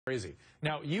Crazy.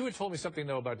 Now, you had told me something,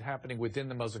 though, about happening within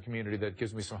the Muslim community that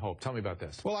gives me some hope. Tell me about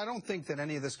this. Well, I don't think that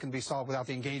any of this can be solved without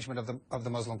the engagement of the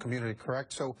Muslim community,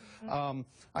 correct? So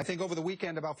I think over the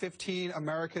weekend, about 15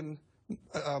 American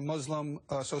Muslim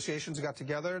associations got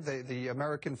together, the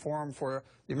American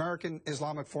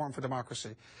Islamic Forum for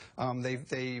Democracy.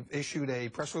 They issued a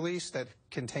press release that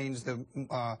contains the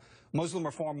Muslim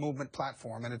Reform Movement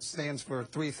platform, and it stands for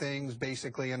three things,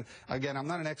 basically. And again, I'm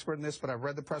not an expert in this, but I've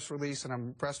read the press release, and I'm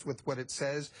impressed with what it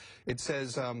says. It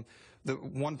says the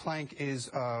one plank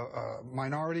is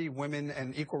minority, women,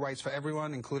 and equal rights for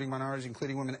everyone, including minorities,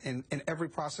 including women, in every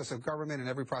process of government, in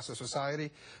every process of society.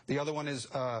 The other one is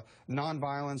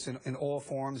nonviolence in all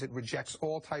forms. It rejects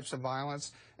all types of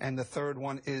violence. And the third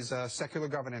one is secular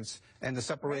governance and the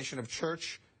separation of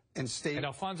church and state. And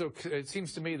Alfonso, it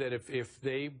seems to me that if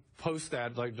they post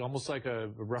that, like almost like a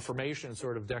Reformation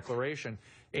sort of declaration,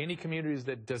 any communities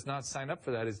that does not sign up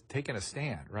for that is taking a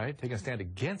stand, right? Taking a stand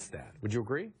against that. Would you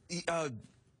agree?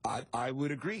 I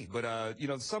would agree, but you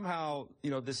know, somehow,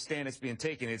 you know, this stand that's being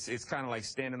taken, it's kind of like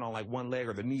standing on like one leg,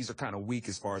 or the knees are kind of weak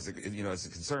as far as as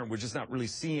concerned. We're just not really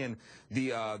seeing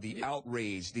the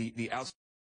outrage, the outside.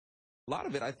 A lot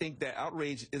of it, I think that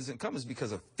outrage comes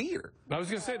because of fear. I was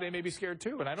going to say they may be scared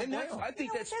too, and I don't blame them. I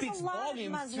think that speaks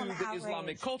volumes to the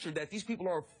Islamic culture, that these people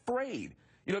are afraid.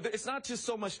 You know, it's not just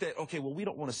so much that, okay, well, we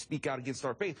don't want to speak out against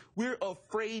our faith. We're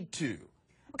afraid to.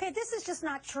 Okay, this is just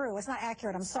not true. It's not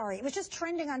accurate. I'm sorry. It was just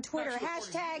trending on Twitter.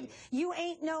 Hashtag you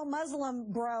ain't no Muslim,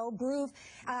 bro. Groove.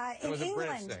 In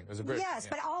England. It was a British yes, thing,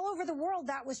 but all over the world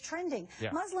that was trending.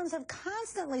 Yeah. Muslims have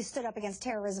constantly stood up against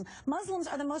terrorism. Muslims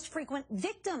are the most frequent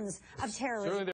victims of terrorism.